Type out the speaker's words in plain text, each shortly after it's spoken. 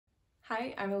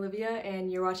Hi, I'm Olivia,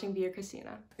 and you're watching Be a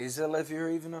Christina. Is Olivia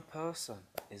even a person?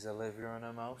 Is Olivia an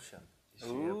emotion? Is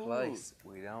she a place?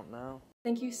 We don't know.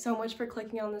 Thank you so much for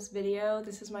clicking on this video.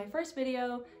 This is my first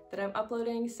video that I'm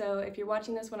uploading, so if you're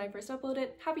watching this when I first upload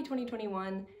it, happy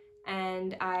 2021,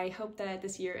 and I hope that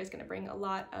this year is going to bring a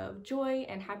lot of joy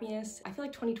and happiness. I feel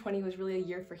like 2020 was really a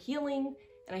year for healing,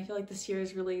 and I feel like this year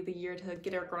is really the year to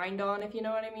get our grind on, if you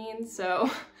know what I mean. So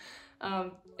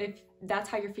if that's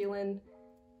how you're feeling,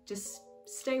 just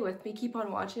stay with me, keep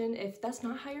on watching. If that's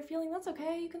not how you're feeling, that's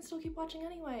okay. You can still keep watching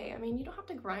anyway. I mean, you don't have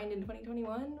to grind in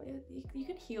 2021. You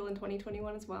can heal in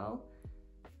 2021 as well.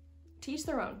 To each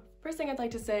their own. First thing I'd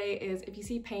like to say is if you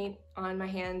see paint on my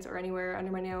hands or anywhere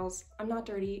under my nails, I'm not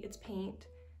dirty, it's paint.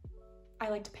 I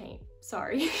like to paint,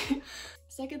 sorry.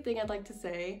 Second thing I'd like to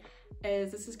say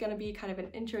is this is gonna be kind of an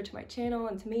intro to my channel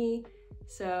and to me.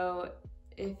 So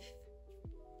if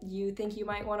you think you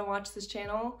might wanna watch this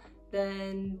channel,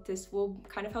 then this will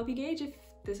kind of help you gauge if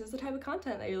this is the type of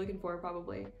content that you're looking for,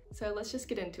 probably. So let's just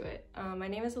get into it. My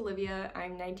name is Olivia,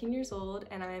 I'm 19 years old,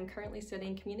 and I'm currently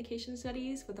studying communication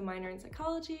studies with a minor in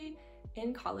psychology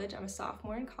in college. I'm a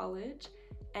sophomore in college,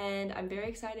 and I'm very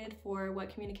excited for what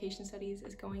communication studies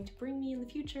is going to bring me in the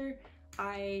future.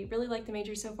 I really like the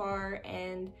major so far,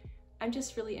 and I'm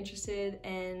just really interested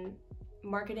in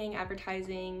marketing,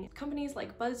 advertising. Companies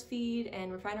like BuzzFeed and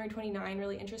Refinery29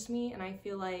 really interest me, and I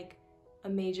feel like a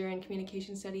major in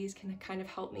communication studies can kind of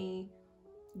help me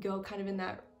go kind of in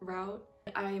that route.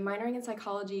 I'm minoring in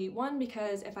psychology, one,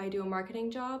 because if I do a marketing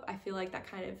job, I feel like that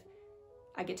kind of,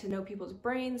 I get to know people's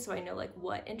brains, so I know like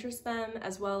what interests them,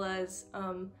 as well as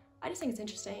I just think it's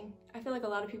interesting. I feel like a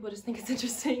lot of people just think it's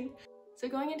interesting. So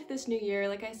going into this new year,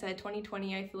 like I said,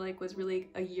 2020 I feel like was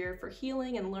really a year for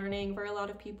healing and learning for a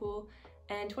lot of people.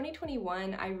 And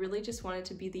 2021, I really just wanted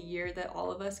to be the year that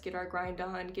all of us get our grind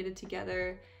on, get it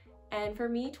together. And for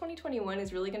me, 2021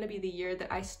 is really going to be the year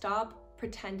that I stop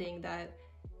pretending that,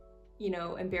 you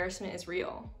know, embarrassment is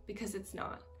real, because it's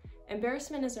not.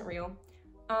 Embarrassment isn't real.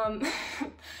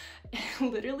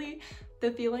 Literally,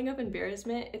 the feeling of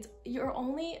embarrassment, you're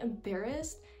only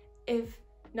embarrassed if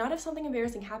something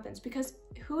embarrassing happens, because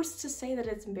who's to say that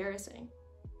it's embarrassing?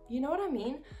 You know what I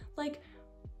mean? Like,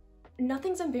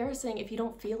 nothing's embarrassing if you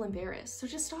don't feel embarrassed, so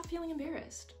just stop feeling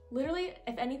embarrassed. Literally,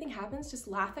 if anything happens, just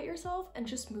laugh at yourself and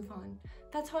just move on.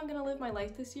 That's how I'm gonna live my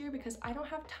life this year, because I don't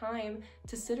have time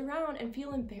to sit around and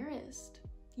feel embarrassed,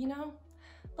 you know?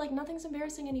 Like, nothing's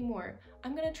embarrassing anymore.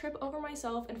 I'm gonna trip over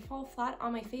myself and fall flat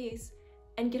on my face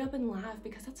and get up and laugh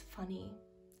because that's funny.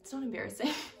 It's not embarrassing.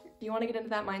 If you wanna get into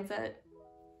that mindset,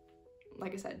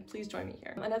 like I said, please join me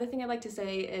here. Another thing I'd like to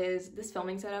say is this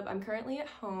filming setup. I'm currently at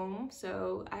home,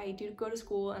 so I do go to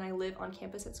school and I live on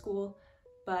campus at school,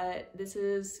 but this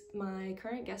is my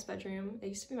current guest bedroom. It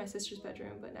used to be my sister's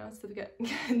bedroom, but now it's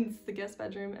the guest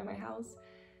bedroom at my house.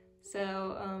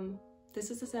 So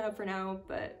this is the setup for now,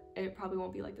 but it probably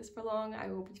won't be like this for long. I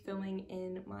will be filming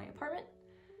in my apartment.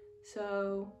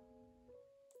 So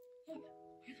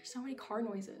yeah. There's so many car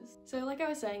noises. So like I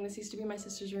was saying, this used to be my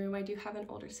sister's room. I do have an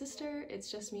older sister.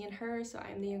 It's just me and her, so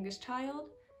I'm the youngest child.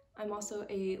 I'm also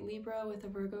a Libra with a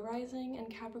Virgo rising and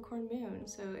Capricorn moon.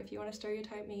 So if you want to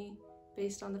stereotype me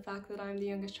based on the fact that I'm the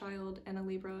youngest child and a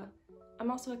Libra, I'm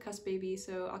also a cusp baby,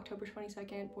 so October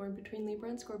 22nd, born between Libra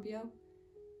and Scorpio.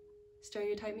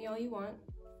 Stereotype me all you want.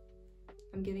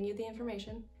 I'm giving you the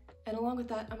information. And along with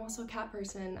that, I'm also a cat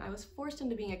person. I was forced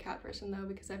into being a cat person though,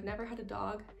 because I've never had a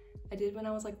dog. I did when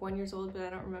I was like 1 year old, but I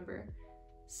don't remember.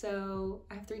 So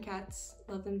I have 3 cats,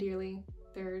 love them dearly.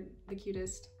 They're the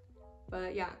cutest.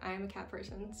 But yeah, I am a cat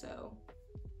person, so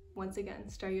once again,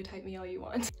 stereotype me all you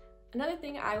want. Another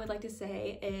thing I would like to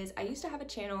say is I used to have a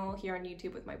channel here on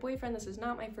YouTube with my boyfriend. This is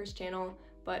not my first channel,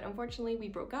 but unfortunately we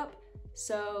broke up.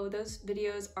 So those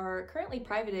videos are currently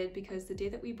privated because the day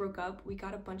that we broke up, we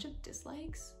got a bunch of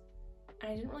dislikes and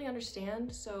I didn't really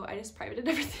understand, so I just privated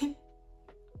everything.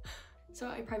 So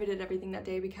I privated everything that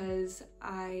day because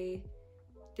I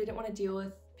didn't want to deal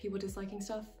with people disliking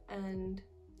stuff and,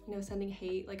 you know, sending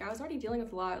hate. Like, I was already dealing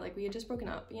with a lot. Like, we had just broken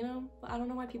up, you know? I don't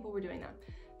know why people were doing that.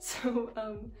 So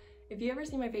if you ever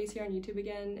see my face here on YouTube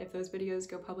again, if those videos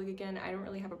go public again, I don't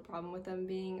really have a problem with them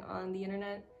being on the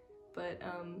internet, but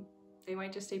they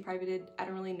might just stay privated. I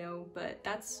don't really know, but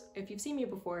that's, if you've seen me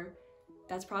before,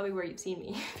 that's probably where you've seen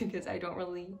me because I don't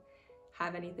really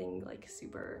have anything like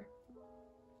super,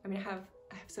 I mean, I have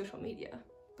social media,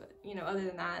 but you know, other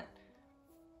than that,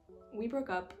 we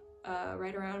broke up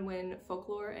right around when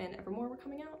Folklore and Evermore were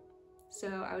coming out. So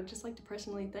I would just like to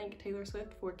personally thank Taylor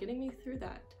Swift for getting me through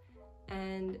that.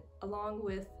 And along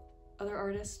with other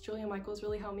artists, Julia Michaels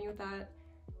really helped me with that.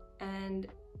 And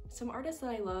some artists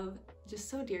that I love just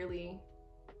so dearly.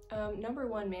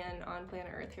 #1 man on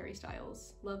planet Earth, Harry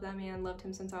Styles. Love that man, loved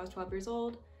him since I was 12 years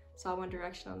old. Saw One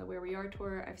Direction on the Where We Are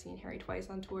tour. I've seen Harry twice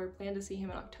on tour, planned to see him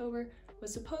in October.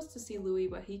 Was supposed to see Louis,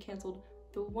 but he canceled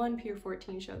the one Pier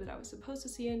 14 show that I was supposed to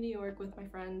see in New York with my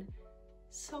friend.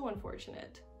 So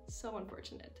unfortunate, so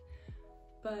unfortunate.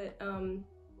 But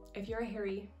if you're a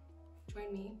Harry,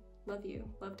 join me. Love you,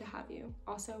 love to have you.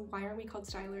 Also, why aren't we called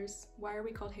Stylers? Why are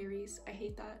we called Harrys? I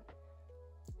hate that.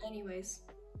 Anyways,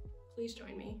 please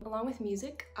join me. Along with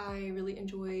music, I really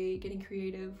enjoy getting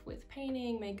creative with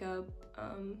painting, makeup,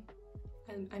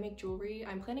 I make jewelry.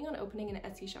 I'm planning on opening an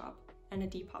Etsy shop and a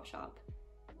Depop shop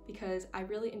because I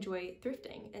really enjoy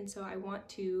thrifting, and so I want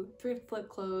to thrift flip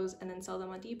clothes and then sell them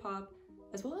on Depop,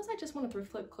 as well as I just want to thrift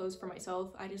flip clothes for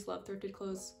myself. I just love thrifted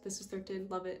clothes. This is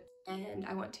thrifted, love it. And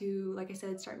I want to, like I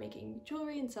said, start making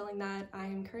jewelry and selling that.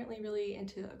 I'm currently really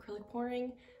into acrylic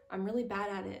pouring. I'm really bad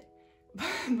at it,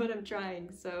 but I'm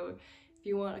trying. So if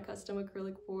you want a custom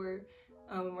acrylic pour,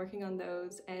 I'm working on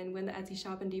those. And when the Etsy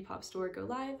shop and Depop store go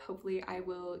live, hopefully I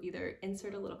will either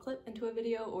insert a little clip into a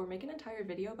video or make an entire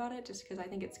video about it, just because I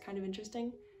think it's kind of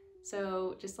interesting.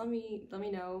 So just let me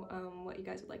know what you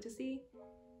guys would like to see.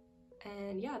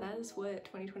 And yeah, that is what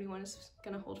 2021 is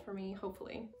gonna hold for me,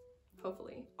 hopefully.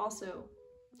 Also,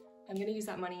 I'm gonna use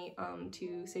that money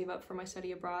to save up for my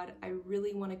study abroad. I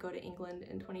really want to go to England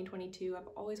in 2022. I've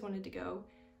always wanted to go.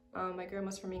 My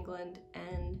grandma's from England,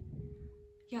 and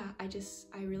yeah,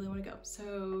 I really want to go.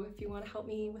 So if you want to help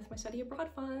me with my study abroad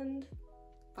fund,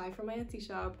 buy from my Etsy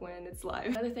shop when it's live.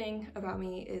 Another thing about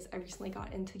me is I recently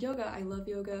got into yoga. I love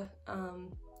yoga.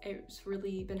 It's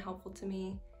really been helpful to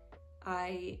me.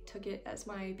 I took it as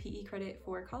my PE credit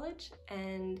for college,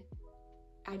 and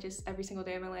I just, every single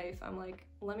day of my life, I'm like,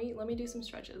 let me do some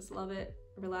stretches. Love it,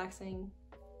 relaxing,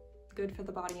 good for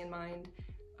the body and mind.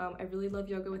 I really love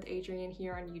yoga with Adrienne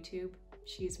here on YouTube.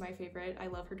 She's my favorite. I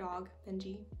love her dog,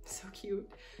 Benji, so cute.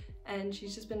 And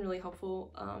she's just been really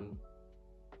helpful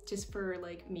just for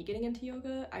like me getting into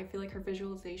yoga. I feel like her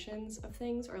visualizations of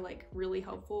things are like really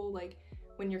helpful. Like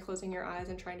when you're closing your eyes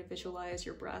and trying to visualize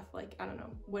your breath, like, I don't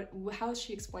know, how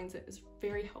she explains it is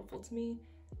very helpful to me.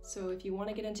 So if you want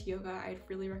to get into yoga, I'd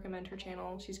really recommend her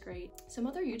channel. She's great. Some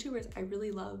other YouTubers I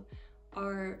really love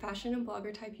are fashion and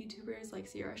blogger type YouTubers like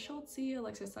Sierra Schultze,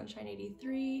 Alexa Sunshine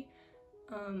 83,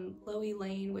 Loey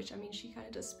Lane, which I mean, she kind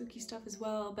of does spooky stuff as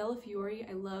well. Bella Fiore,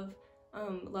 I love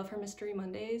her Mystery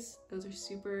Mondays. Those are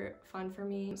super fun for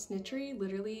me. Snitchery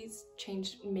literally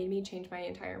made me change my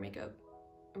entire makeup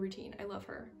routine. I love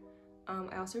her.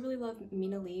 I also really love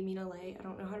Mina Lay. I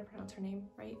don't know how to pronounce her name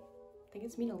right. I think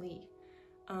it's Mina Lee.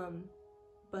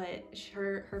 But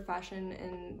her fashion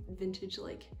and vintage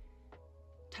like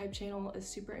type channel is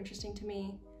super interesting to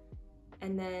me.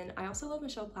 And then I also love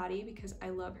Michelle Platty because I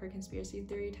love her conspiracy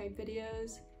theory type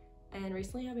videos. And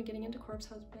recently I've been getting into Corpse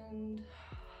Husband.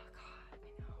 God,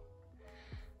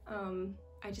 I know.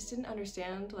 I just didn't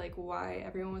understand like why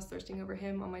everyone was thirsting over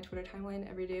him on my Twitter timeline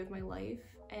every day of my life,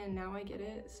 and now I get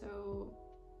it. So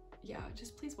yeah,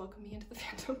 just please welcome me into the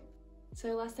fandom.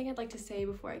 So last thing I'd like to say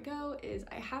before I go is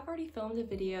I have already filmed a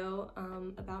video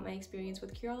about my experience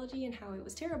with Curology and how it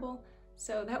was terrible,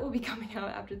 so that will be coming out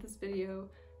after this video.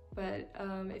 But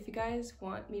if you guys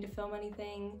want me to film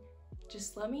anything,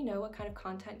 just let me know what kind of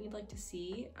content you'd like to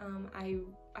see.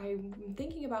 I'm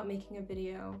thinking about making a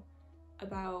video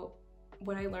about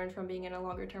what I learned from being in a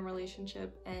longer term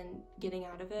relationship and getting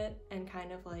out of it, and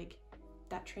kind of like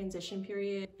that transition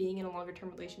period, being in a longer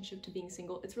term relationship to being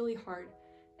single. It's really hard.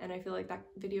 And I feel like that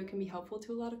video can be helpful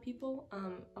to a lot of people.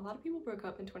 A lot of people broke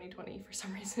up in 2020 for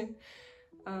some reason.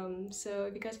 So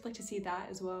if you guys would like to see that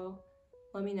as well,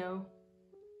 let me know.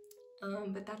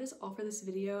 But that is all for this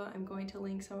video. I'm going to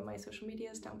link some of my social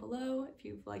medias down below if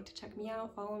you'd like to check me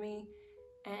out, follow me,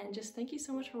 and just thank you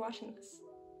so much for watching this.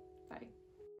 Bye.